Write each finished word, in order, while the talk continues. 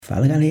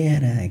Fala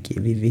galera, aqui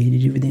é Viver de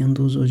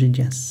Dividendos. Hoje é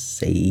dia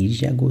 6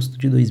 de agosto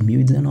de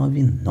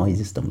 2019. Nós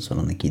estamos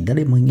falando aqui da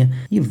Alemanha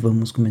e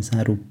vamos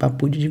começar o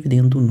Papo de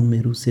Dividendo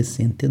número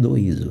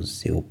 62, o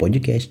seu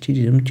podcast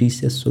de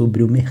notícias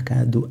sobre o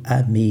mercado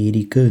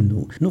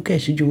americano. No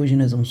cast de hoje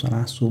nós vamos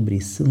falar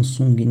sobre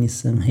Samsung,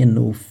 Nissan,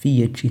 Renault,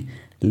 Fiat,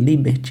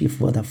 Liberty,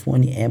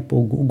 Vodafone,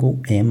 Apple,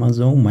 Google,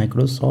 Amazon,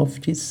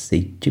 Microsoft,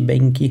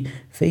 Citibank,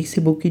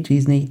 Facebook,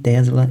 Disney,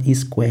 Tesla,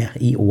 Square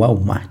e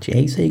Walmart.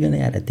 É isso aí,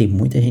 galera. Tem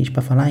muita gente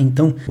para falar,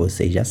 então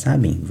vocês já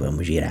sabem.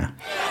 Vamos girar.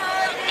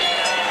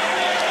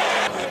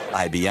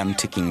 IBM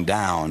ticking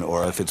down,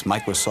 or if it's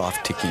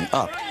Microsoft ticking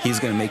up, he's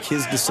going to make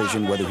his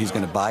decision whether he's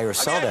going to buy or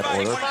sell that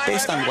order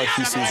based on what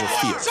he sees or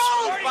feels.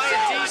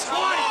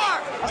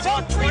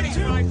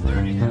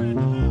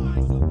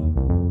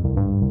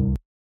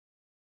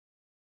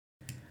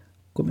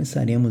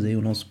 Começaremos aí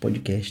o nosso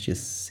podcast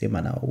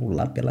semanal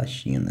lá pela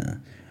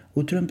China.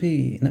 O Trump,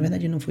 na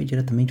verdade não foi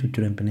diretamente o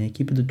Trump, né? A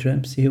equipe do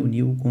Trump se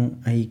reuniu com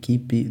a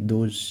equipe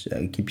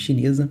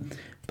chinesa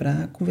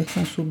para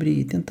conversar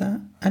sobre,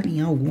 tentar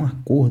alinhar algum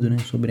acordo, né?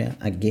 Sobre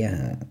a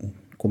guerra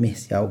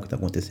comercial que está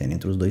acontecendo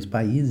entre os dois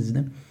países,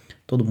 né?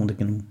 Todo mundo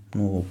aqui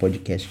no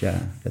podcast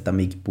já está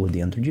meio que por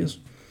dentro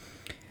disso.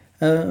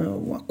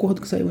 O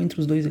acordo que saiu entre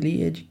os dois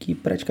ali é de que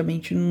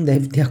praticamente não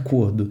deve ter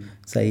acordo.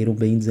 Saíram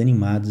bem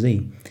desanimados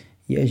aí.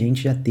 E a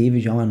gente já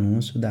teve um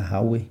anúncio da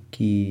Huawei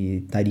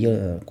que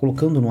estaria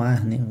colocando no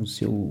ar, né, o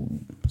seu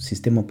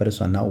sistema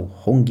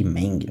operacional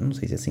Hongmeng. Eu não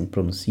sei se é assim que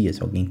pronuncia,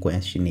 se alguém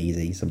conhece chinês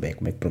aí, saber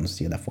como é que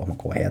pronuncia da forma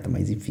correta,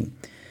 mas enfim.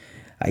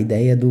 A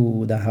ideia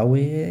da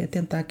Huawei é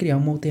tentar criar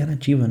uma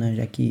alternativa, né,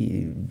 já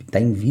que está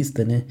em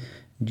vista, né,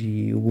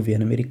 de o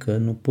governo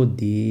americano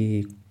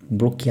poder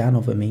bloquear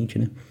novamente,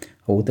 né,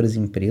 outras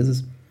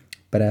empresas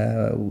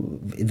para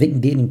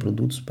venderem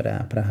produtos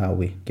para a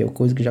Huawei, que é uma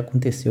coisa que já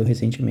aconteceu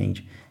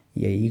recentemente.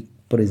 E aí,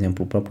 por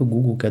exemplo, o próprio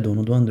Google, que é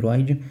dono do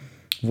Android,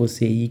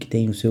 você aí que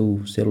tem o seu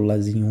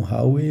celularzinho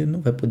Huawei não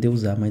vai poder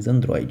usar mais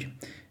Android.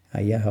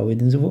 Aí a Huawei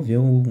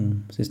desenvolveu um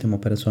sistema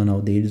operacional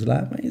deles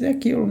lá, mas é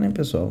aquilo, né,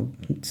 pessoal?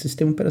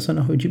 Sistema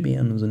operacional é de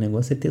menos, o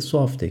negócio é ter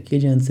software. Que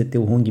adianta você ter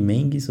o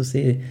Hongmeng se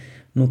você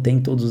não tem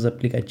todos os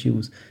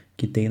aplicativos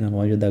que tem na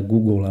loja da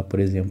Google lá,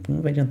 por exemplo?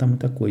 Não vai adiantar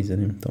muita coisa,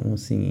 né? Então,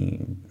 assim,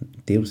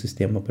 ter o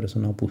sistema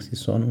operacional por si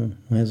só não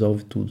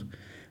resolve tudo.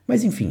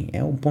 Mas enfim,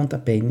 é um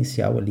pontapé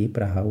inicial ali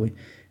para a Huawei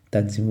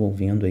estar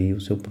desenvolvendo aí o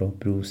seu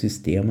próprio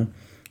sistema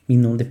e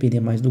não depender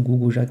mais do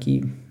Google, já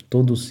que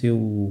todo o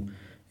seu,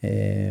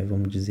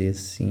 vamos dizer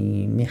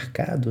assim,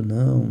 mercado,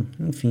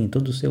 enfim,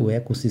 todo o seu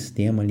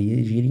ecossistema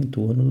ali gira em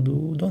torno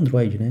do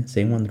Android, né?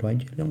 Sem um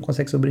Android ele não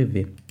consegue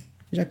sobreviver.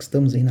 Já que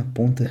estamos aí na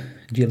ponta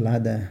de lá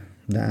da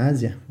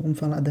Ásia, vamos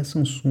falar da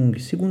Samsung.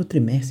 Segundo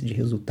trimestre de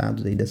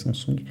resultados aí da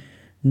Samsung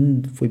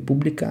foi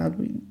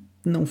publicado e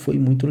não foi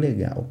muito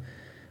legal.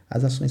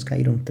 As ações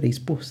caíram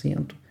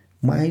 3%,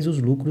 mas os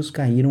lucros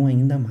caíram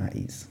ainda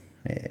mais.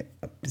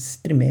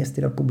 Esse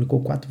trimestre ela publicou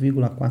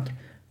 4,4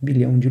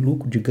 bilhão de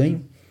lucro, de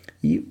ganho,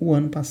 e o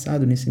ano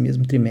passado, nesse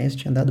mesmo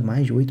trimestre, tinha dado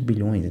mais de 8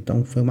 bilhões.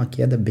 Então foi uma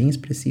queda bem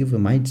expressiva,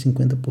 mais de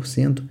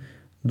 50%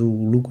 do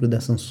lucro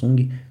da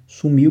Samsung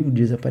sumiu,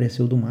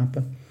 desapareceu do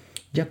mapa.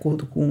 De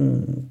acordo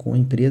com a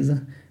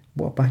empresa,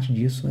 boa parte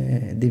disso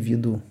é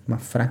devido a uma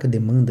fraca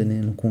demanda,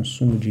 né, no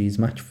consumo de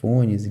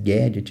smartphones,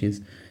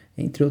 gadgets,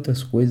 entre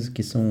outras coisas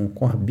que são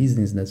core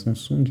business da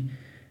Samsung.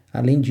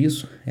 Além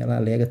disso, ela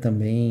alega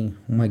também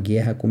uma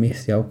guerra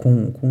comercial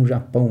com o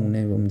Japão,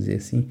 né, vamos dizer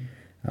assim.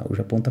 O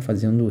Japão está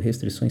fazendo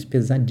restrições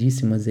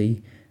pesadíssimas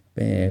aí,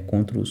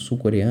 contra os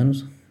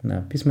sul-coreanos,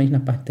 principalmente na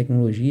parte de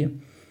tecnologia.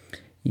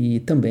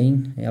 E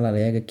também ela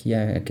alega que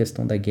a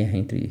questão da guerra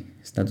entre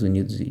Estados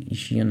Unidos e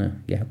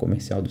China, guerra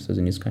comercial dos Estados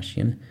Unidos com a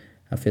China,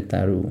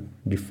 afetaram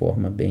de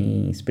forma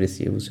bem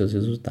expressiva os seus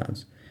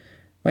resultados.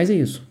 Mas é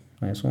isso.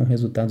 São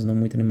resultados não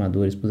muito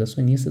animadores para os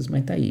acionistas,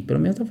 mas tá aí. Pelo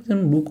menos tá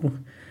fazendo lucro.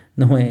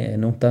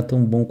 Não tá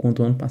tão bom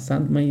quanto o ano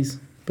passado, mas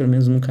pelo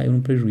menos não caiu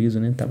no prejuízo,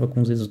 né? Tava com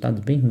os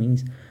resultados bem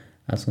ruins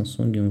a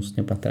Samsung uns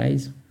tempo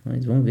atrás,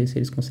 mas vamos ver se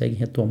eles conseguem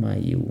retomar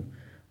aí o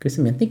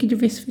crescimento. Tem que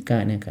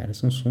diversificar, né, cara? A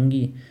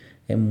Samsung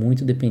é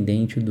muito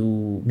dependente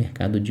do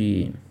mercado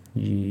de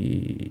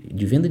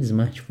venda de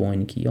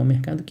smartphone, que é um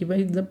mercado que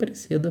vai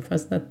desaparecer da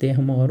face da terra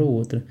uma hora ou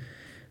outra.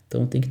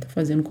 Então tem que estar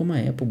fazendo como a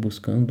Apple,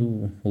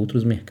 buscando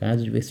outros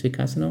mercados,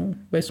 diversificar, senão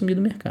vai sumir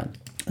do mercado.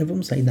 Aí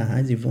vamos sair da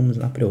Ásia e vamos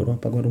lá para a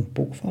Europa agora um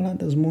pouco, falar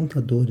das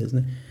montadoras,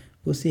 né?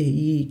 Você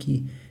aí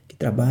que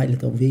trabalha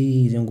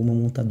talvez em alguma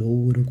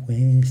montadora, ou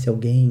conhece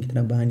alguém que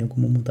trabalha em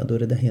alguma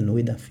montadora da Renault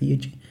e da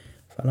Fiat,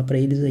 fala para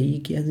eles aí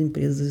que as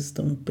empresas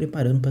estão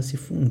preparando para se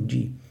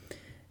fundir.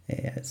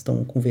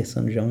 Estão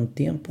conversando já há um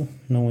tempo,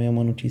 não é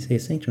uma notícia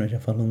recente, nós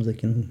já falamos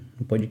aqui no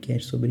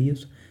podcast sobre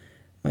isso,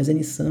 mas a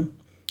Nissan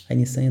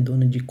é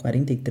dona de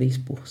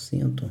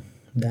 43%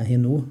 da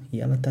Renault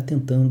e ela está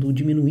tentando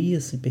diminuir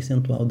esse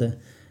percentual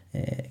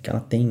que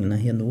ela tem na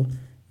Renault.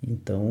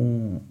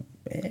 Então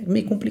é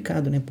meio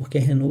complicado, né? Porque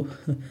a Renault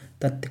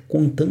está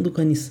contando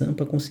com a Nissan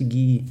para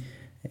conseguir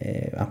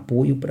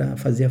apoio para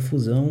fazer a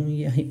fusão,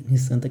 e a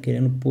Nissan está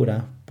querendo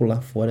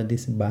pular fora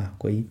desse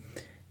barco aí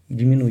e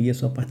diminuir a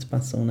sua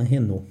participação na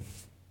Renault.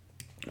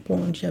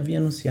 Bom, a gente já havia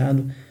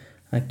anunciado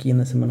aqui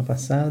na semana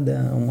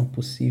passada uma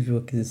possível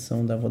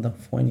aquisição da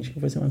Vodafone. Acho que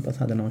foi semana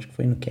passada, não, acho que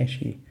foi no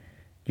cast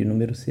de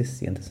número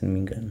 60, se não me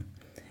engano.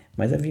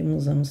 Mas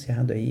havíamos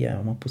anunciado aí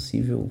uma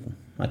possível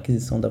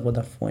aquisição da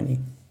Vodafone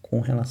com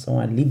relação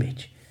à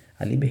Liberty.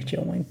 A Liberty é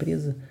uma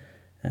empresa,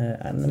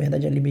 na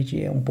verdade a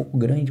Liberty é um pouco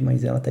grande,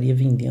 mas ela estaria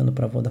vendendo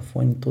para a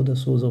Vodafone todas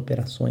as suas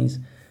operações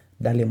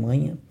da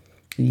Alemanha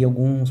e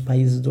alguns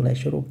países do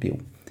leste europeu.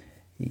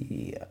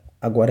 E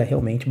agora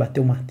realmente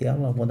bateu o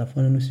martelo, a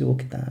Vodafone anunciou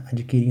que está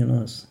adquirindo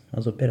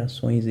as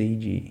operações aí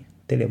de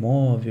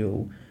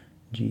telemóvel,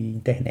 de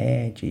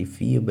internet,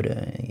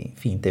 fibra,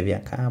 enfim, TV a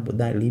cabo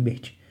da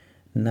Liberty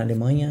na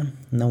Alemanha,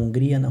 na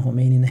Hungria, na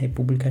Romênia e na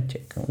República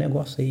Tcheca. Um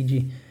negócio aí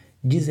de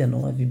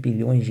 19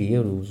 bilhões de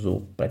euros,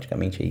 ou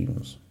praticamente aí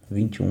uns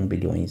 21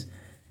 bilhões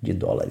de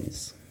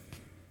dólares.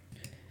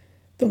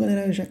 Então,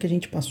 galera, já que a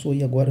gente passou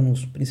aí agora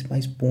nos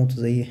principais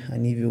pontos aí a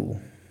nível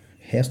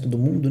resto do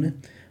mundo, né?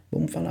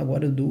 Vamos falar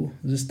agora dos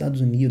Estados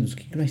Unidos. O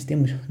que nós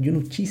temos de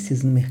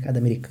notícias no mercado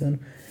americano?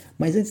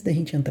 Mas antes da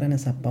gente entrar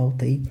nessa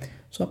pauta aí,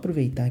 só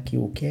aproveitar aqui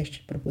o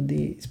cast para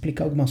poder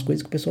explicar algumas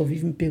coisas que o pessoal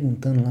vive me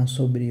perguntando lá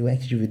sobre o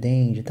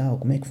ex-dividend e tal,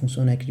 como é que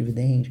funciona o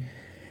ex-dividend.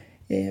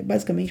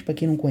 Basicamente, para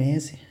quem não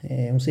conhece,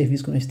 é um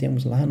serviço que nós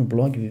temos lá no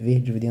blog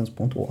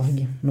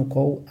viverdividendos.org, no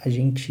qual a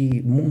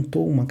gente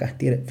montou uma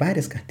carteira,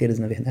 várias carteiras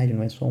na verdade,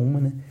 não é só uma,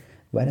 né?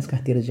 Várias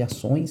carteiras de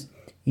ações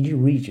e de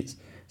REITs.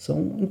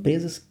 São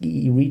empresas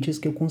e REITs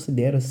que eu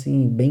considero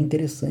assim, bem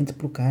interessantes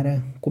para o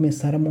cara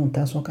começar a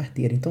montar a sua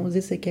carteira. Então, às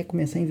vezes você quer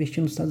começar a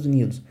investir nos Estados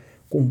Unidos,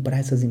 comprar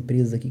essas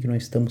empresas aqui que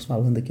nós estamos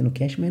falando aqui no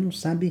Cash, mas não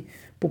sabe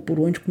por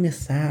onde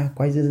começar,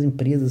 quais as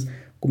empresas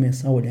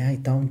começar a olhar e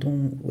tal.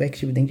 Então, o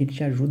ex-dividend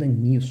te ajuda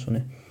nisso,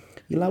 né?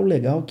 E lá o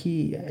legal é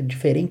que,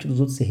 diferente dos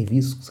outros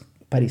serviços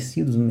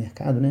parecidos no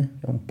mercado, né?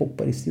 É um pouco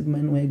parecido,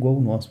 mas não é igual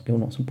ao nosso, porque o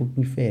nosso é um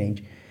pouco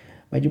diferente.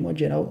 Mas, de modo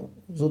geral,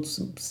 os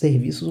outros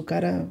serviços, o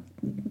cara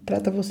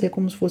trata você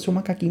como se fosse o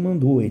macaquinho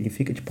mandou. Ele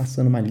fica te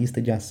passando uma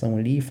lista de ação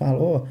ali e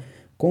fala,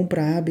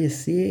 compra A, B,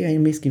 C, aí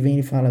no mês que vem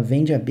ele fala,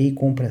 vende a B e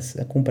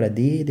compra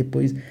D,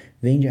 depois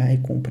vende a e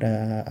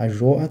compra a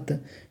J,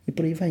 e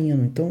por aí vai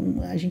indo.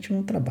 Então, a gente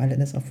não trabalha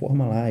dessa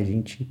forma lá, a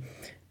gente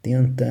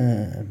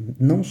tenta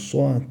não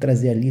só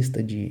trazer a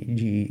lista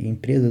de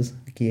empresas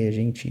que a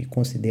gente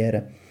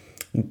considera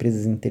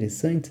empresas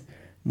interessantes,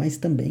 mas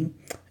também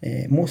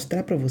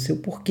mostrar para você o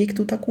porquê que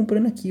tu tá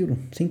comprando aquilo,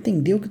 você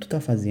entender o que tu tá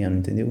fazendo,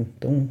 entendeu?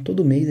 Então,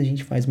 todo mês a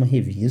gente faz uma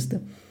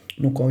revista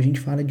no qual a gente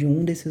fala de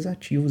um desses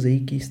ativos aí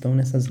que estão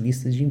nessas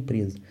listas de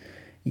empresa.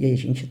 E aí a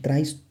gente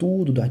traz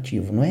tudo do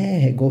ativo. Não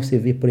é igual você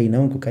vê por aí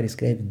não, que o cara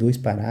escreve 2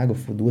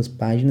 parágrafos, 2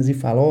 páginas e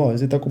fala,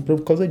 você tá comprando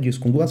por causa disso.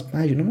 Com 2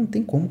 páginas não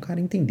tem como o cara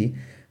entender.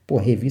 Pô,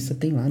 a revista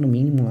tem lá no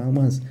mínimo lá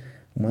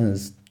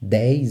umas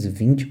 10,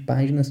 20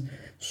 páginas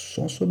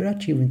só sobre o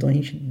ativo. Então a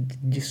gente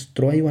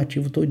destrói o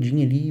ativo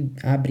todinho ali,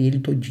 abre ele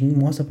todinho,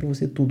 mostra pra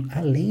você tudo.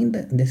 Além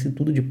desse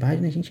tudo de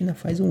página, a gente ainda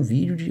faz um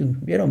vídeo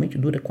geralmente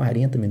dura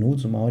 40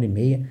 minutos,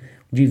 1h30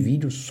 de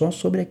vídeo só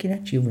sobre aquele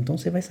ativo. Então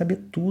você vai saber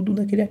tudo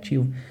daquele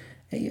ativo.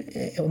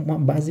 É uma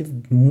base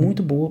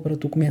muito boa para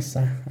tu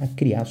começar a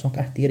criar a sua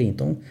carteira.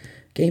 Então,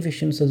 quer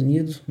investir nos Estados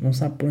Unidos, não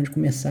sabe por onde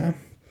começar,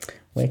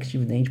 o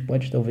ex-dividend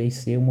pode talvez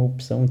ser uma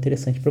opção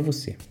interessante para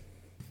você.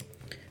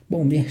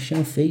 Bom,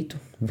 merchan feito,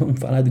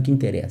 vamos falar do que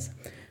interessa.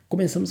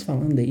 Começamos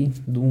falando aí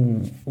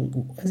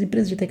as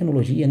empresas de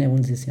tecnologia, né?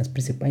 Vamos dizer assim, as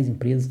principais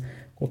empresas,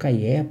 colocar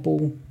aí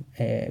Apple,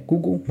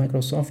 Google,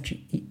 Microsoft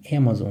e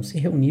Amazon se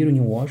reuniram em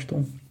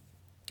Washington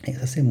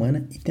essa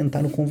semana e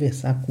tentaram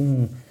conversar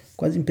com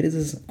as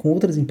empresas, com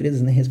outras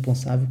empresas, né,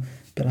 responsáveis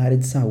pela área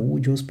de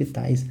saúde,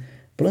 hospitais,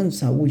 plano de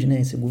saúde,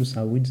 né,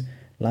 seguro-saúde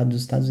lá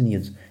dos Estados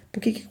Unidos.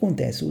 Por que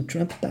acontece? O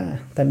Trump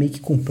tá meio que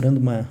comprando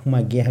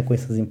uma guerra com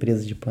essas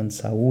empresas de plano de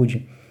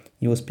saúde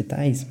e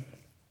hospitais,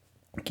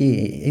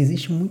 porque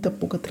existe muita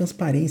pouca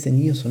transparência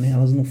nisso, né?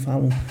 Elas não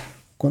falam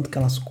quanto que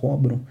elas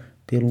cobram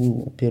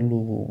pelo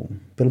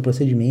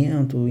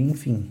procedimento,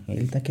 enfim.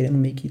 Ele tá querendo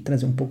meio que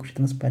trazer um pouco de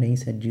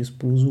transparência disso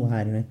pro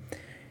usuário, né?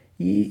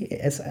 E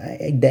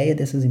a ideia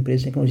dessas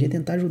empresas de tecnologia é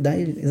tentar ajudar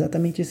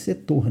exatamente esse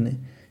setor, né?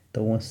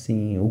 Então,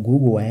 assim, o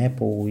Google, a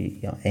Apple,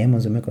 a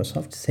Amazon e a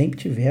Microsoft sempre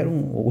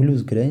tiveram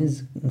olhos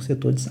grandes no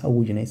setor de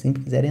saúde, né?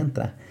 Sempre quiseram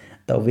entrar.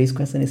 Talvez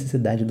com essa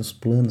necessidade dos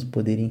planos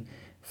poderem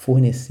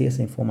fornecer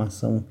essa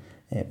informação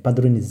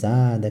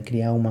padronizada,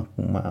 criar uma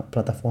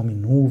plataforma em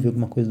nuvem,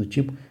 alguma coisa do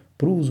tipo,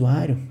 para o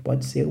usuário,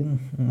 pode ser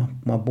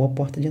uma boa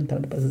porta de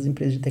entrada para essas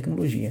empresas de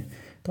tecnologia.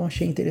 Então,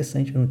 achei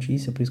interessante a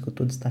notícia, por isso que eu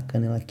estou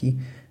destacando ela aqui,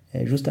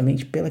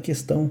 justamente pela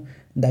questão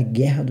da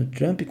guerra do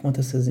Trump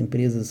contra essas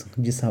empresas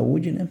de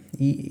saúde, né?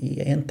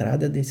 E a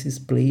entrada desses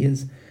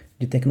players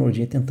de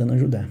tecnologia tentando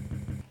ajudar.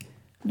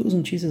 2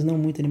 notícias não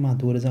muito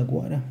animadoras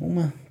agora.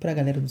 Uma para a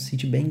galera do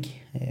Citibank.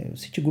 O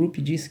Citigroup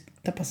disse que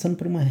está passando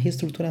por uma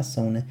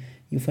reestruturação, né?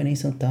 E o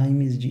Financial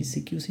Times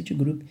disse que o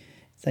Citigroup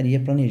estaria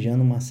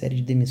planejando uma série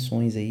de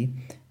demissões aí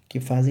que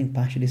fazem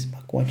parte desse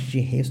pacote de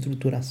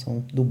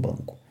reestruturação do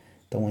banco.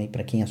 Então aí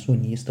para quem é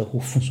acionista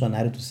ou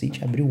funcionário do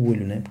Citi, abriu o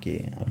olho, né?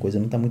 Porque a coisa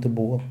não está muito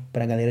boa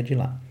para a galera de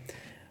lá.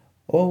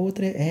 A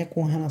outra é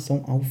com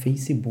relação ao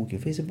Facebook. O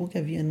Facebook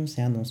havia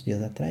anunciado uns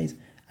dias atrás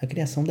a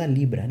criação da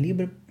Libra. A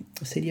Libra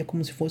seria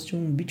como se fosse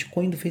um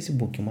Bitcoin do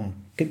Facebook, uma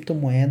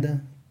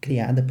criptomoeda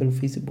criada pelo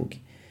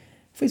Facebook.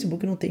 O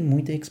Facebook não tem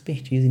muita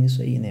expertise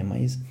nisso aí, né?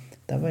 Mas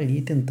estava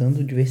ali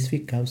tentando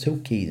diversificar o seu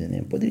case,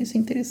 né? Poderia ser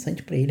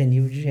interessante para ele a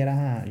nível de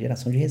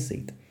geração de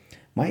receita.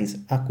 Mas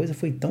a coisa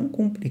foi tão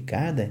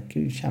complicada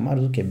que chamaram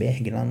o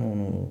Zuckerberg lá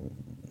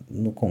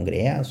no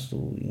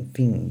Congresso,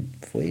 enfim,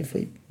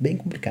 foi bem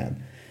complicado.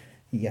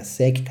 E a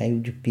SEC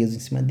caiu de peso em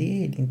cima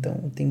dele, então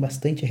tem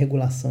bastante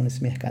regulação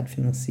nesse mercado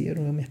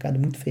financeiro, é um mercado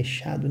muito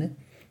fechado, né?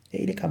 E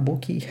aí ele acabou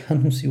que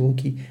anunciou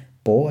que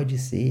pode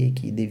ser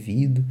que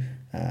devido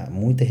a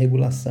muita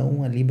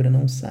regulação a Libra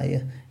não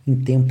saia em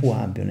tempo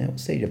hábil, né? Ou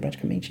seja,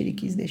 praticamente ele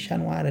quis deixar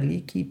no ar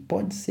ali que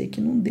pode ser que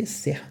não dê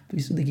certo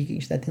isso daqui que a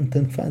gente está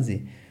tentando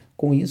fazer.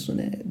 Com isso,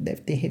 né,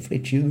 deve ter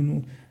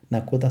refletido na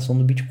cotação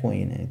do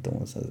Bitcoin, né?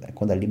 Então,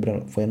 quando a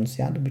Libra foi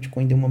anunciada, o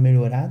Bitcoin deu uma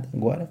melhorada.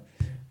 Agora,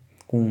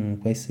 com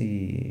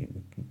esse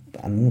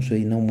anúncio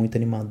aí não muito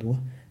animador,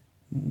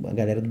 a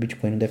galera do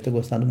Bitcoin não deve ter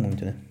gostado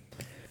muito, né?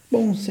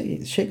 Bom,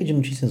 chega de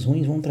notícias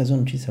ruins, vamos trazer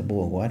uma notícia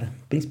boa agora,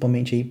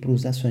 principalmente aí para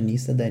os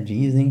acionistas da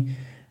Disney.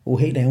 O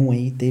Rei Leão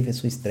aí teve a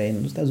sua estreia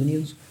nos Estados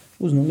Unidos,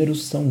 os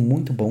números são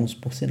muito bons,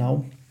 por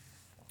sinal.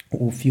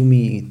 O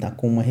filme está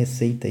com uma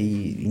receita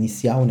aí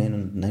inicial, né,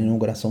 na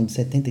inauguração de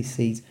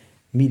 76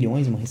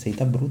 milhões, uma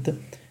receita bruta,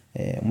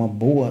 uma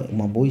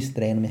boa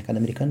estreia no mercado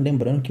americano.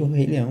 Lembrando que o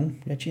Rei Leão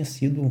já tinha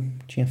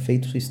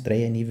feito sua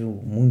estreia a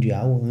nível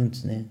mundial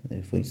antes, né?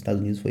 Foi nos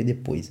Estados Unidos, foi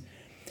depois.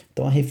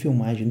 Então a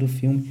refilmagem do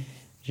filme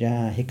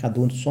já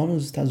arrecadou só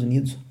nos Estados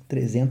Unidos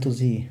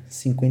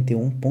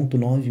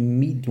 351,9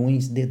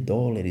 milhões de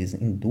dólares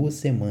em 2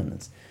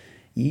 semanas.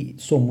 E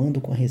somando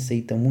com a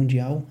receita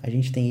mundial, a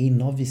gente tem aí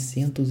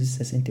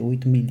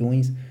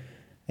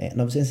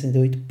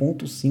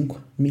 968,5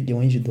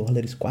 milhões de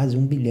dólares, quase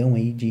 1 bilhão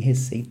aí de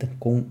receita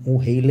com o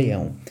Rei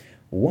Leão.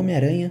 O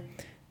Homem-Aranha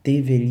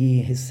teve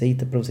ali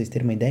receita, para vocês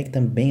terem uma ideia, que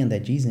também é da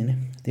Disney, né?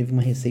 Teve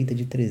uma receita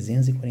de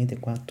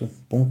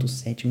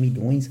 344,7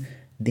 milhões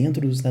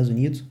dentro dos Estados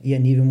Unidos e a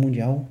nível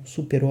mundial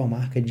superou a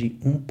marca de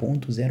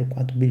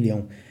 1,04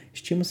 bilhão.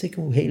 Estima-se que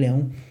o Rei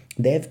Leão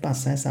deve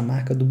passar essa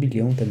marca do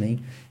bilhão também.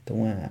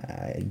 Então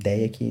a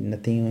ideia é que ainda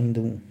tem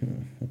um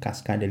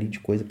cascalho ali de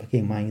coisa para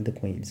queimar ainda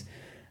com eles.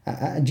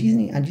 A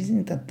Disney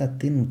tá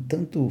tendo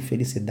tanto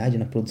felicidade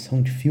na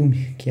produção de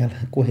filme que ela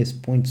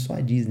corresponde, só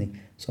a Disney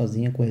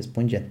sozinha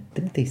corresponde a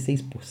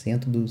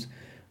 36%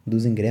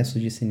 dos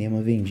ingressos de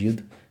cinema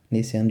vendidos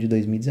nesse ano de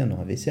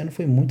 2019. Esse ano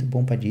foi muito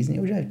bom para a Disney.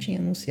 Eu já tinha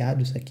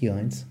anunciado isso aqui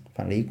antes,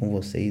 falei com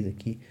vocês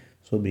aqui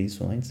sobre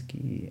isso antes,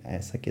 que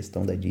essa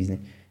questão da Disney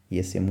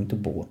ia ser muito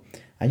boa.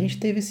 A gente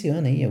teve esse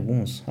ano aí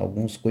alguns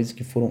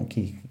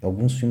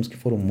filmes que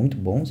foram muito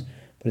bons.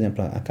 Por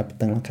exemplo, a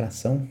Capitã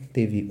Lacração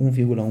teve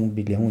 1,1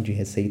 bilhão de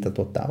receita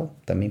total,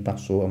 também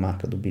passou a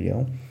marca do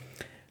bilhão.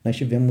 Nós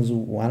tivemos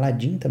o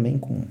Aladdin também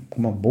com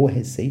uma boa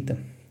receita,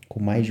 com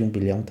mais de 1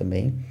 bilhão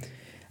também.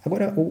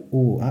 Agora,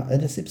 a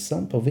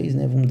decepção, talvez,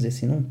 né, vamos dizer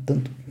assim, não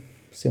tanto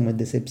ser uma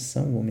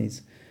decepção,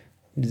 vamos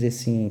dizer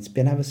assim,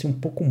 esperava-se um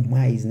pouco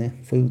mais, né?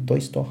 Foi o Toy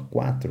Story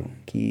 4,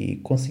 que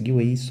conseguiu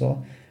aí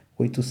só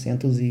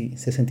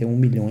 861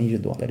 milhões de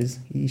dólares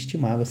e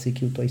estimava-se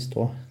que o Toy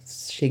Story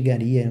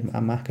chegaria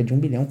à marca de 1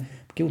 bilhão,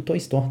 porque o Toy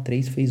Story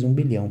 3 fez 1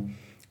 bilhão.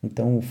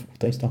 Então, o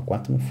Toy Story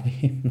 4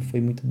 não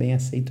foi muito bem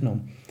aceito,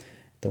 não.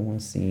 Então,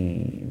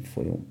 assim,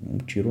 foi um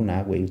tiro na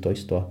água aí o Toy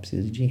Story.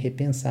 Precisa de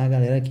repensar, a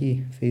galera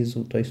que fez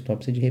o Toy Story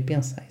precisa de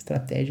repensar a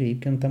estratégia aí,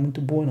 porque não tá muito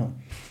boa, não.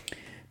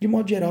 De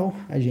modo geral,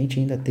 a gente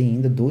ainda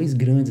tem 2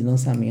 grandes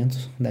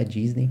lançamentos da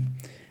Disney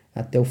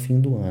até o fim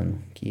do ano,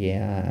 que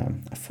é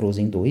a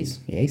Frozen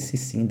 2, e esse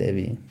sim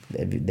deve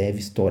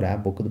estourar a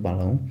boca do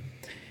balão.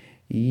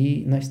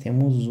 E nós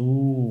temos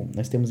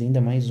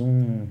ainda mais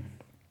um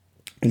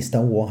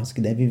Star Wars que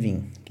deve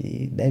vir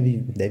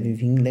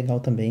legal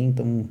também.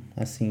 Então,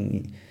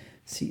 assim,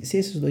 se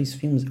esses 2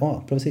 filmes,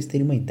 para vocês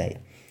terem uma ideia,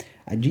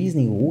 a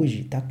Disney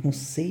hoje tá com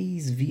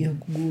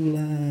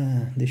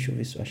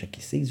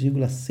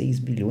 6,6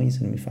 bilhões,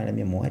 se não me falha a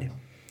memória,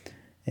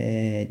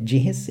 de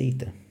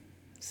receita.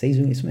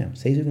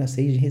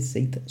 6,6 de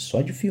receita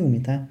só de filme,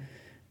 tá?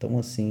 Então,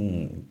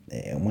 assim,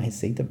 é uma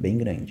receita bem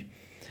grande.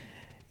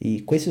 E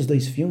com esses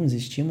 2 filmes,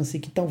 estima-se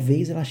que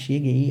talvez ela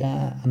chegue aí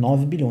a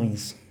 9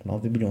 bilhões.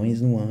 9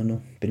 bilhões no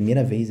ano.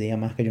 Primeira vez aí a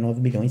marca de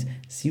 9 bilhões,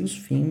 se os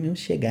filmes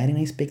chegarem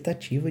na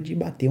expectativa de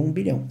bater 1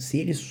 bilhão. Se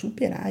eles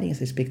superarem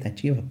essa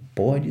expectativa,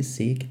 pode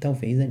ser que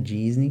talvez a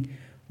Disney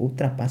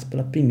ultrapasse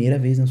pela primeira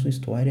vez na sua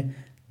história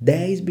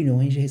 10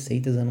 bilhões de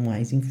receitas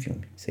anuais em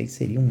filme. Isso aí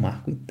seria um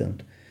marco e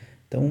tanto.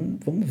 Então,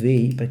 vamos ver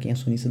aí, para quem é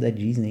acionista da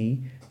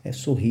Disney, é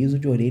sorriso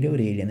de orelha a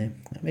orelha, né?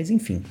 Mas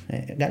enfim,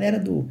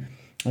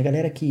 a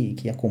galera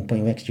que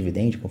acompanha o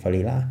ex-dividend, que eu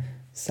falei lá,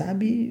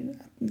 sabe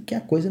que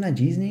a coisa na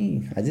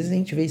Disney, às vezes a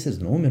gente vê esses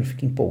números,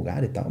 fica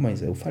empolgado e tal,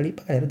 mas eu falei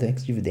pra galera do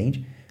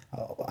ex-dividend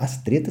as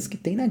tretas que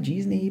tem na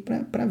Disney aí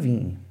pra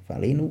vir.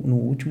 Falei no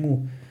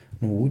último,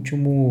 como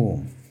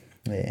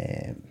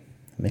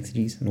é que se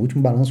diz? No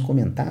último balanço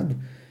comentado,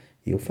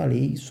 eu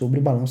falei sobre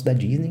o balanço da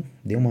Disney,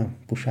 dei uma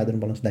puxada no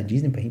balanço da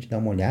Disney pra gente dar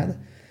uma olhada,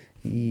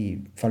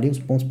 e falei os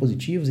pontos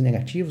positivos e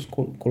negativos,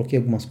 coloquei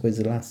algumas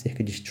coisas lá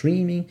acerca de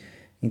streaming,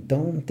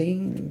 então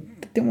tem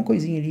uma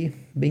coisinha ali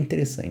bem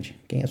interessante.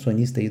 Quem é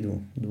acionista aí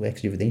do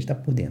ex-dividend está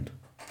por dentro.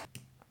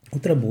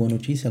 Outra boa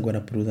notícia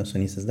agora para os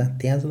acionistas da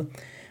Tesla,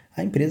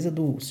 a empresa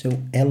do seu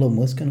Elon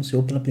Musk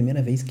anunciou pela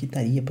primeira vez que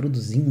estaria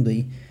produzindo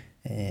aí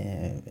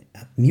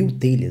 1.000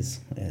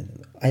 telhas.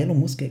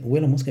 O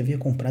Elon Musk havia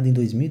comprado em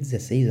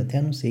 2016, até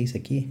anunciei isso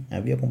aqui,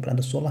 havia comprado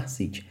a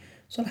SolarCity.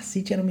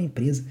 SolarCity era uma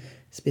empresa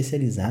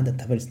especializada,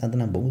 estava listada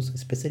na bolsa,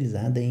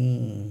 especializada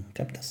em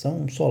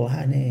captação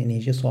solar, né,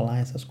 energia solar,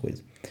 essas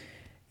coisas.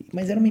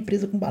 Mas era uma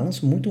empresa com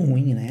balanço muito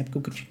ruim. Na época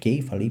eu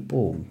critiquei, falei,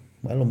 pô,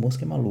 o Elon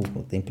Musk é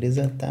maluco, a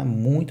empresa tá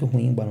muito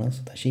ruim, o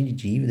balanço tá cheio de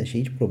dívida,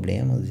 cheio de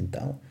problemas e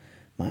tal,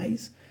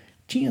 mas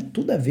tinha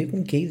tudo a ver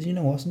com o case de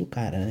negócio do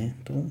cara, né?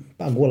 Então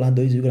pagou lá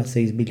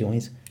 2,6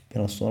 bilhões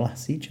pela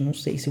SolarCity, não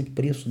sei se o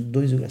preço de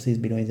 2,6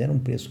 bilhões era um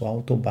preço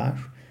alto ou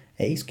baixo,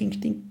 é isso que a gente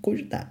tem que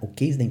cogitar. O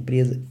case da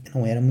empresa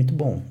não era muito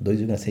bom,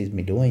 2,6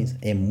 bilhões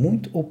é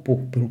muito ou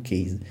pouco pelo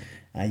case,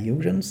 aí eu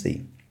já não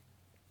sei,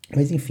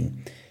 mas enfim.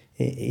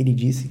 Ele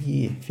disse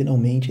que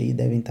finalmente aí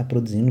devem estar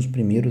produzindo as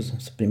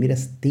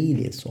primeiras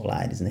telhas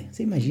solares, né?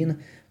 Você imagina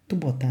tu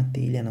botar a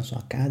telha na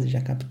sua casa e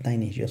já captar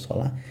energia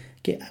solar,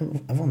 que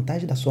a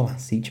vantagem da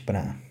SolarCity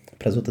para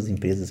as outras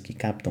empresas que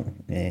captam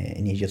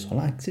energia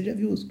solar, que você já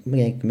viu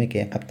como é que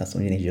é a captação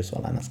de energia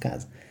solar nas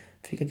casas?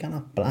 Fica aquela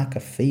placa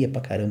feia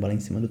pra caramba lá em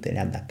cima do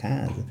telhado da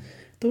casa,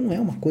 então não é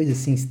uma coisa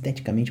assim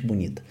esteticamente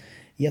bonita.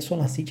 E a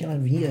SolarCity ela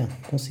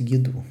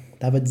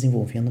estava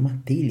desenvolvendo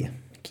uma telha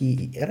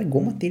que era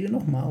igual uma telha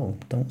normal,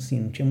 então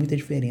assim, não tinha muita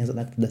diferença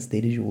das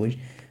telhas de hoje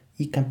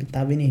e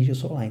captava energia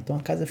solar, então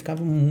a casa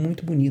ficava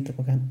muito bonita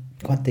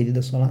com a telha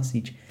da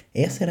SolarCity.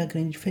 Essa era a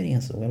grande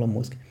diferença, o Elon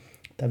Musk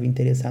estava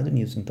interessado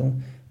nisso, então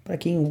para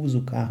quem usa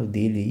o carro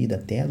dele aí da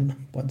Tesla,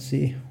 pode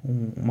ser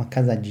uma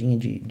casadinha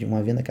de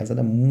uma venda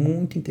casada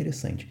muito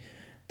interessante.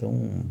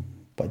 Então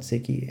pode ser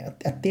que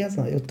a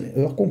Tesla,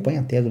 eu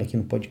acompanho a Tesla aqui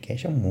no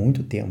podcast há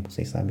muito tempo,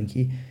 vocês sabem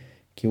que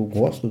eu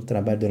gosto do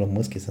trabalho do Elon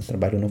Musk, esse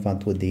trabalho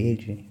inovador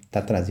dele,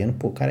 tá trazendo,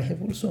 pô, o cara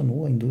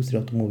revolucionou a indústria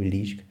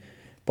automobilística.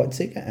 Pode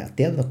ser que a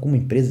Tesla como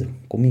empresa,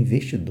 como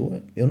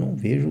investidor, eu não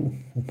vejo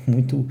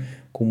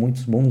com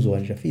muitos bons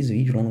olhos. Já fiz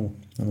vídeo lá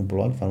no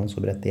blog falando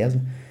sobre a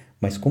Tesla,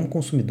 mas como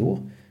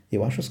consumidor,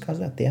 eu acho os casos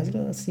da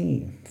Tesla,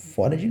 assim,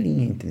 fora de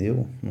linha,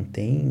 entendeu? Não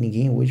tem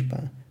ninguém hoje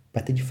para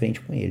bater de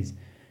frente com eles.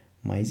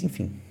 Mas,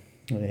 enfim,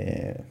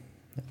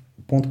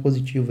 ponto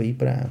positivo aí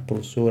para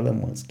o seu Elon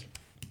Musk.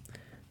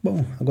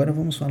 Bom, agora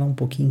vamos falar um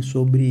pouquinho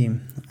sobre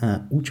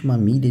a última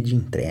milha de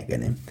entrega,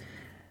 né?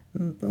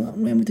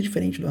 Não é muito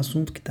diferente do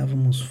assunto que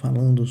estávamos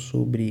falando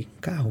sobre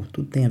carro,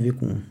 tudo tem a ver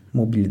com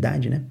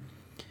mobilidade, né?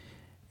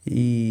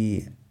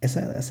 E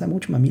essa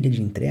última milha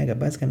de entrega,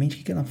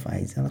 basicamente, o que ela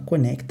faz? Ela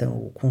conecta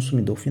o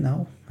consumidor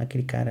final,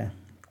 aquele cara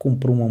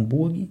comprou um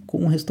hambúrguer,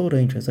 com um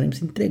restaurante. O restaurante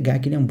precisa entregar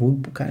aquele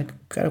hambúrguer pro cara que o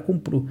cara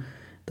comprou.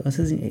 Então,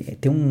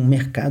 tem um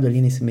mercado ali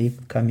nesse meio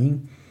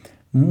caminho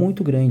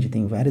muito grande,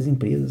 tem várias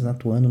empresas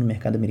atuando no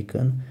mercado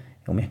americano,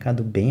 é um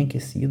mercado bem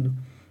aquecido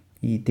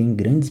e tem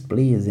grandes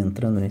players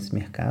entrando nesse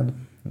mercado.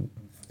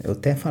 Eu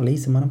até falei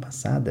semana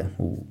passada,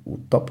 o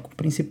tópico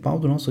principal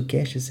do nosso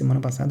cast semana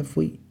passada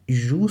foi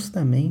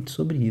justamente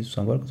sobre isso,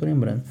 agora que eu tô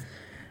lembrando.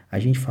 A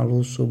gente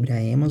falou sobre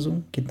a Amazon,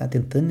 que está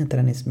tentando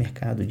entrar nesse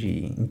mercado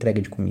de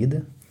entrega de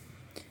comida,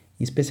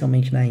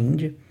 especialmente na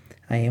Índia.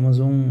 A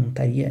Amazon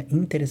estaria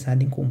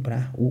interessada em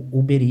comprar o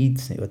Uber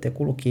Eats. Eu até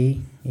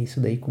coloquei isso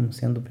daí como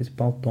sendo o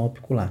principal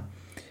tópico lá.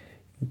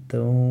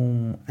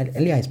 Então,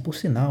 aliás, por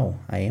sinal,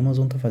 a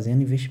Amazon está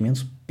fazendo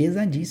investimentos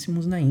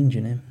pesadíssimos na Índia,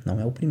 né? Não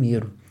é o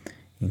primeiro.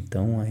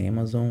 Então, a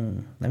Amazon,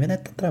 na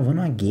verdade, está travando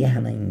uma guerra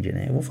na Índia,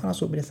 né? Eu vou falar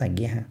sobre essa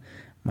guerra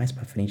mais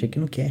para frente aqui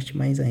no cast,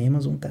 mas a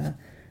Amazon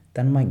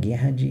tá numa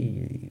guerra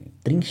de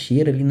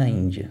trincheira ali na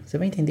Índia. Você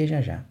vai entender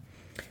já já.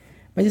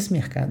 Mas esse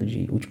mercado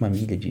de última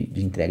milha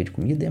de entrega de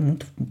comida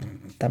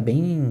tá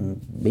bem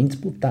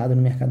disputado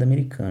no mercado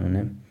americano,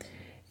 né?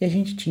 E a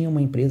gente tinha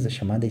uma empresa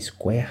chamada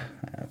Square.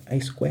 A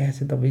Square,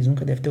 você talvez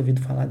nunca deve ter ouvido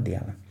falar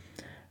dela.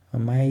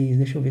 Mas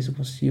deixa eu ver se eu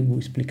consigo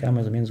explicar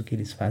mais ou menos o que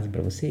eles fazem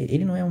para você.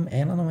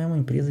 Ela não é uma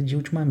empresa de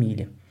última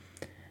milha,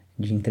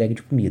 de entrega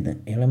de comida.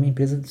 Ela é uma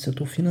empresa do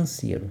setor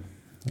financeiro.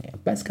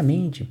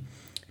 Basicamente,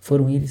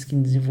 foram eles que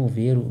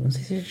desenvolveram, não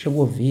sei se você já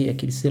chegou a ver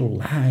aqueles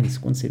celulares,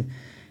 quando você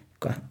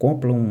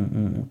acopla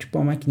tipo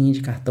uma maquininha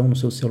de cartão no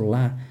seu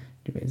celular,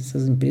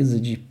 essas empresas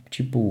de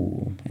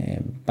tipo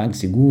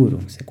PagSeguro,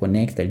 você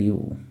conecta ali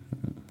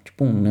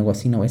tipo um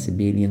negocinho na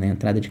USB ali na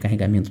entrada de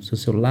carregamento do seu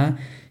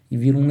celular e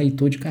vira um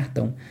leitor de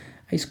cartão.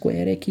 A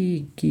Square é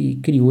que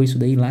criou isso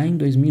daí lá em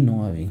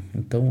 2009,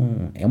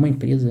 então é uma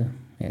empresa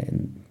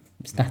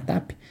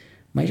startup,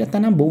 mas já está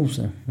na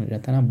bolsa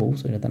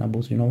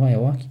de Nova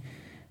York.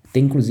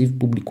 Tem, inclusive,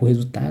 publicou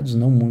resultados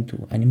não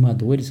muito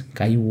animadores,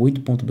 caiu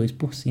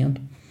 8,2%,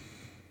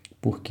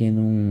 porque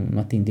não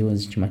atendeu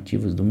as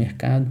estimativas do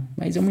mercado,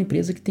 mas é uma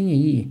empresa que tem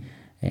aí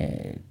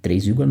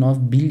 3,9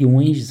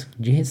 bilhões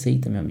de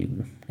receita, meu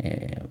amigo.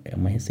 É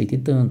uma receita e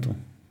tanto.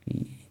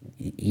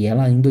 E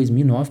ela, em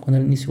 2009, quando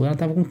ela iniciou, ela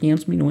estava com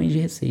 500 milhões de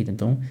receita,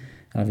 então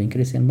ela vem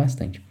crescendo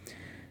bastante.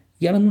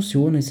 E ela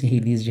anunciou nesse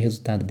release de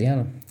resultado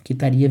dela que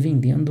estaria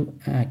vendendo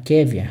a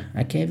Caviar.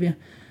 A Caviar,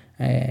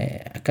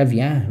 a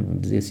Caviar,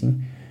 vamos dizer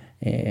assim,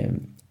 é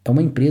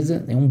uma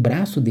empresa, é um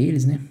braço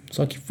deles, né?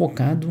 Só que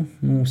focado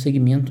no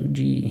segmento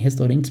de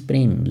restaurantes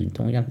premium.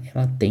 Então ela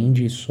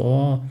atende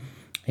só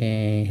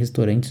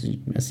restaurantes,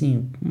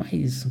 assim,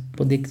 mais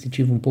poder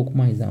aquisitivo um pouco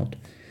mais alto.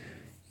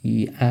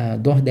 E a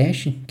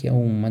DoorDash, que é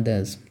uma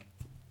das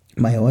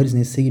maiores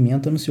nesse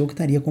segmento, anunciou que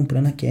estaria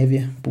comprando a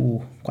Caviar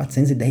por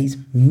 410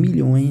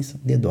 milhões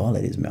de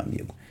dólares, meu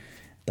amigo.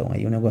 Então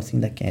aí o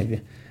negocinho da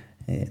Caviar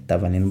tá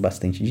valendo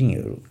bastante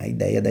dinheiro. A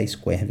ideia da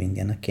Square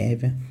vendendo a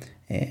Caviar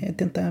é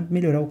tentar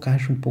melhorar o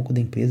caixa um pouco da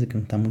empresa, que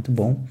não está muito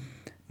bom,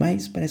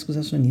 mas parece que os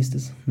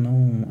acionistas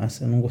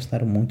não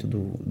gostaram muito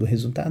do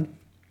resultado,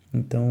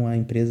 então a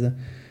empresa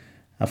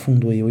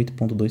afundou aí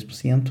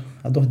 8,2%.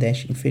 A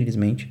DoorDash,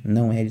 infelizmente,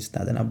 não é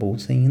listada na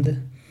bolsa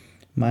ainda,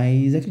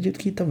 mas acredito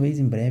que talvez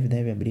em breve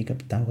deve abrir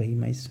capital aí,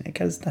 mas é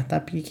aquela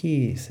startup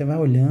que você vai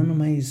olhando,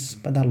 mas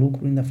para dar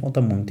lucro ainda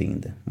falta muito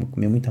ainda. Vou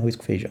comer muito arroz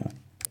com feijão.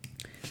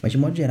 Mas de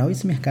modo geral,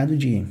 esse mercado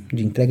de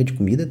entrega de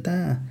comida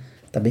tá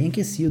bem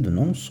aquecido,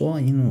 não só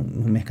aí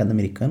no mercado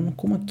americano,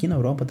 como aqui na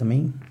Europa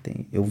também.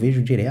 Eu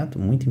vejo direto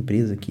muita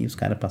empresa aqui, os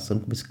caras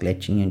passando com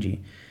bicicletinha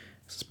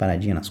essas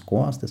paradinhas nas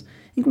costas.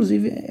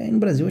 Inclusive, no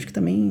Brasil, acho que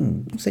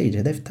também, não sei,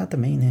 já deve estar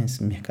também, né?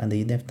 Esse mercado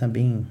aí deve estar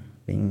bem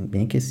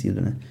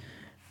aquecido, né?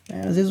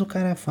 Às vezes o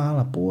cara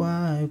fala,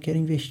 eu quero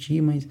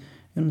investir, mas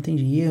eu não tenho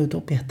dinheiro, eu tô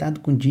apertado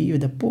com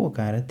dívida.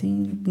 Cara,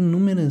 tem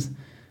inúmeras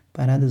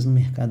paradas no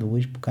mercado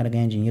hoje pro cara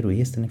ganhar dinheiro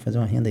extra, né? Fazer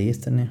uma renda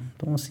extra, né?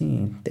 Então,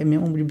 assim, até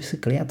mesmo de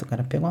bicicleta, o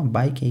cara pega uma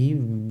bike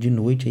aí de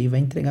noite aí,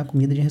 vai entregar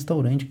comida de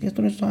restaurante, porque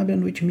restaurante só abre à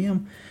noite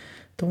mesmo.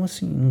 Então,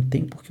 assim, não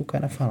tem por que o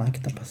cara falar que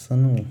tá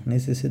passando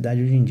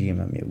necessidade hoje em dia,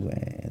 meu amigo.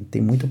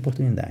 Tem muita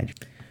oportunidade.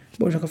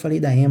 Bom, já que eu falei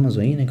da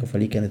Amazon aí, né? Que eu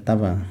falei que ela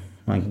tava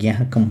uma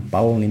guerra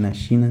campal ali na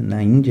China,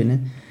 na Índia, né?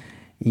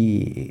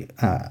 E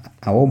a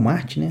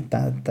Walmart, né?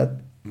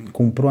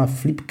 Comprou a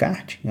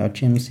Flipkart. Eu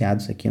tinha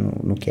anunciado isso aqui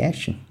no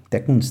cast, até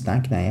com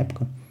destaque na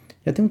época.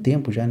 Já tem um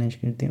tempo já, né? Acho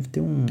que deve ter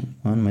um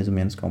ano mais ou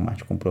menos que a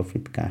Walmart comprou a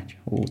Flipkart.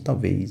 Ou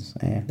talvez,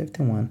 deve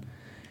ter um ano.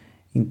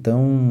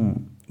 Então,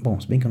 bom,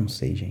 se bem que eu não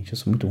sei, gente. Eu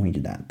sou muito ruim de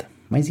data.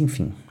 Mas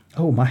enfim,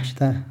 a Walmart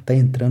tá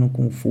entrando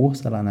com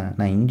força lá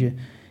na Índia.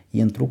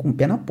 E entrou com o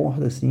pé na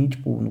porta, assim,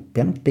 tipo, no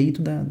pé no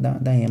peito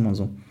da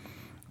Amazon.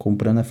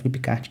 Comprando a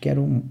Flipkart, que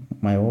era o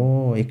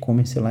maior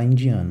e-commerce lá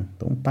indiano.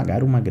 Então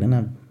pagaram uma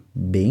grana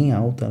bem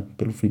alta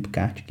pelo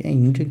Flipkart, que é a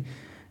Índia,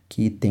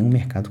 que tem um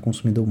mercado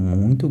consumidor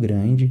muito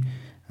grande,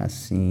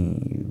 assim,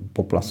 a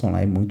população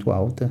lá é muito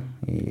alta,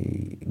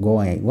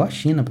 igual a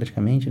China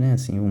praticamente, né,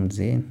 assim, vamos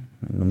dizer,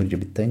 número de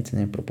habitantes,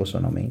 né,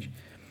 proporcionalmente,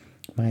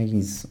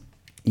 mas,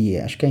 e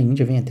acho que a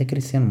Índia vem até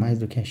crescendo mais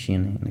do que a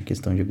China, na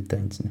questão de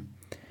habitantes, né,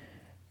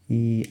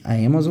 e a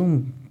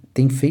Amazon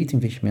tem feito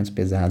investimentos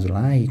pesados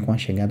lá, e com a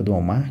chegada do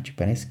Walmart,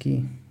 parece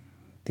que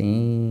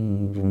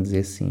tem, vamos dizer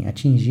assim,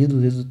 atingido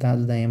os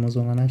resultados da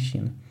Amazon lá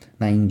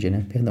na Índia,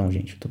 né? Perdão,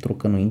 gente, tô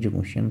trocando Índia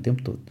com China o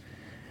tempo todo.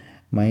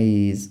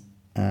 Mas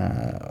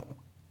a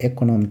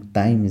Economic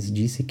Times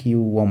disse que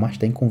o Walmart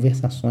está em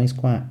conversações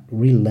com a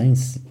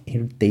Reliance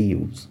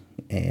Retail,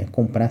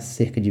 comprar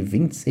cerca de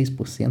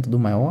 26% do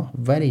maior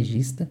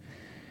varejista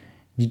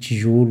de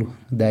tijolo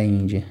da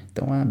Índia.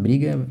 Então a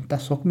briga está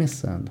só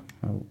começando.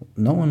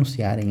 Não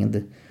anunciaram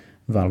ainda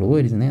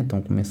valores, né?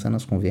 Estão começando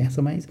as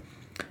conversas, mas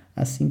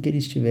assim que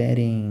eles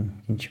tiverem,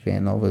 a gente tiver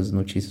novas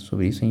notícias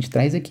sobre isso, a gente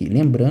traz aqui.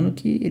 Lembrando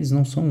que eles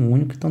não são o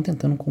único que estão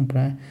tentando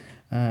comprar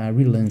a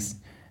Reliance.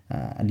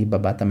 A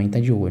Alibaba também está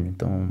de olho.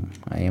 Então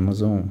a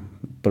Amazon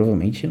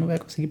provavelmente não vai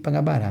conseguir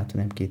pagar barato,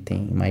 né? Porque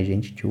tem mais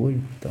gente de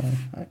olho. Então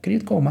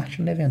acredito que o Walmart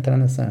não deve entrar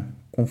nessa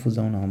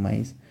confusão não,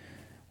 mas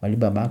o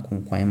Alibaba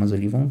com a Amazon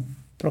ali vão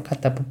trocar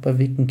tapa para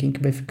ver com quem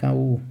que vai ficar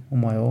o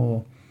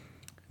maior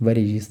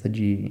varejista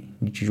de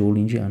tijolo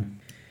indiano.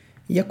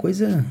 E a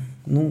coisa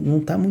não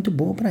tá muito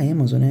boa para a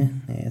Amazon, né?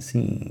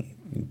 Assim,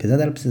 apesar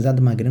dela precisar de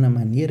uma grana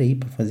maneira aí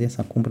para fazer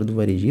essa compra do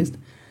varejista,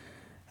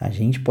 a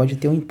gente pode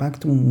ter um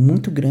impacto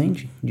muito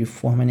grande de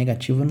forma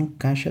negativa no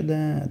caixa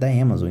da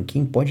Amazon.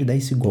 Quem pode dar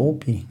esse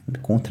golpe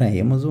contra a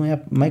Amazon é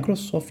a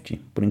Microsoft,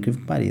 por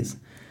incrível que pareça.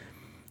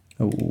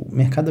 O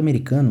governo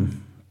americano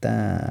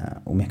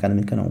está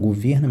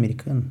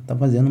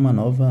fazendo uma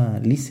nova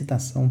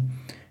licitação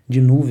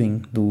de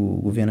nuvem do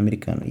governo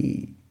americano.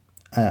 E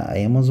a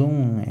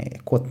Amazon é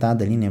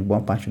cotada ali, né?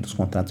 Boa parte dos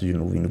contratos de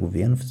nuvem do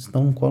governo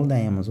estão no colo da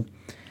Amazon.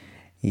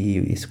 E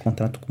esse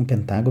contrato com o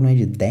Pentágono é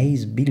de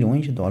 10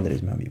 bilhões de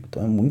dólares, meu amigo.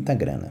 Então é muita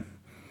grana.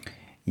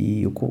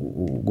 E o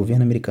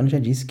governo americano já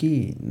disse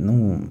que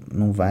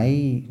não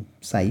vai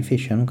sair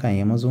fechando com a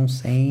Amazon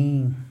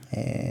sem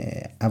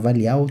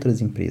avaliar outras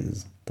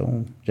empresas.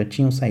 Então, já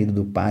tinham saído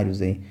do páreo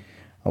aí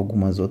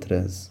algumas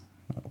outras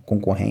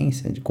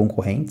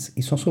concorrentes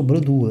e só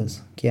sobrou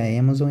duas, que é a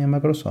Amazon e a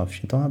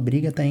Microsoft. Então, a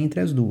briga está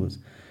entre as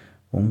duas.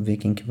 Vamos ver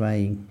quem que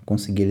vai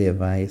conseguir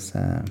levar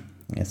essa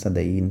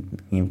daí,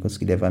 quem vai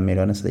conseguir levar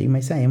melhor nessa daí.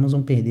 Mas se a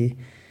Amazon perder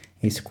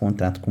esse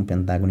contrato com o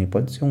Pentágono,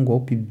 pode ser um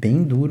golpe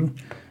bem duro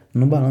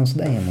no balanço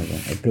da Amazon.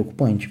 É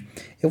preocupante.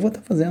 Eu vou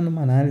estar fazendo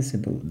uma análise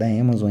da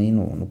Amazon aí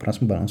no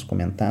próximo balanço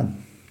comentado.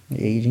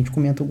 E aí a gente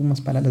comenta algumas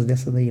paradas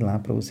dessa daí lá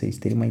para vocês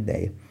terem uma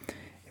ideia.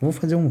 Eu vou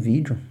fazer um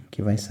vídeo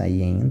que vai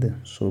sair ainda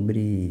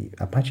sobre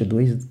a parte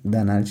 2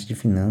 da análise de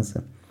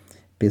finanças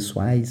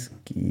pessoais,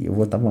 que eu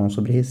vou estar falando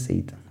sobre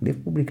receita. Devo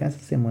publicar essa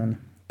semana,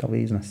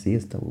 talvez na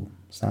sexta ou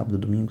sábado,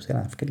 domingo, sei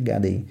lá, fica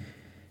ligado aí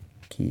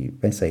que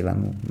vai sair lá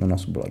no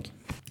nosso blog.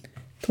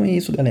 Então é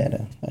isso,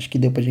 galera. Acho que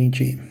deu pra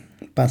gente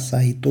passar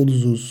aí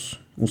todos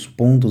os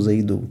pontos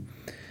aí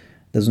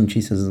das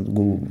notícias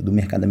do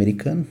mercado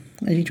americano.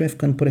 A gente vai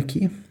ficando por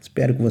aqui.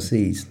 Espero que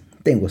vocês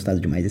tenham gostado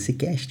demais desse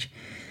cast.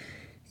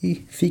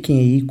 E fiquem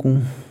aí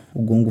com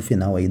o gongo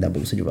final aí da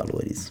Bolsa de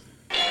Valores.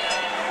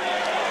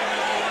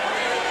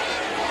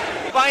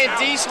 Buying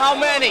D's, how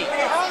many?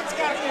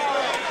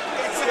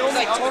 Still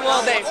like total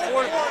all day,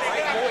 4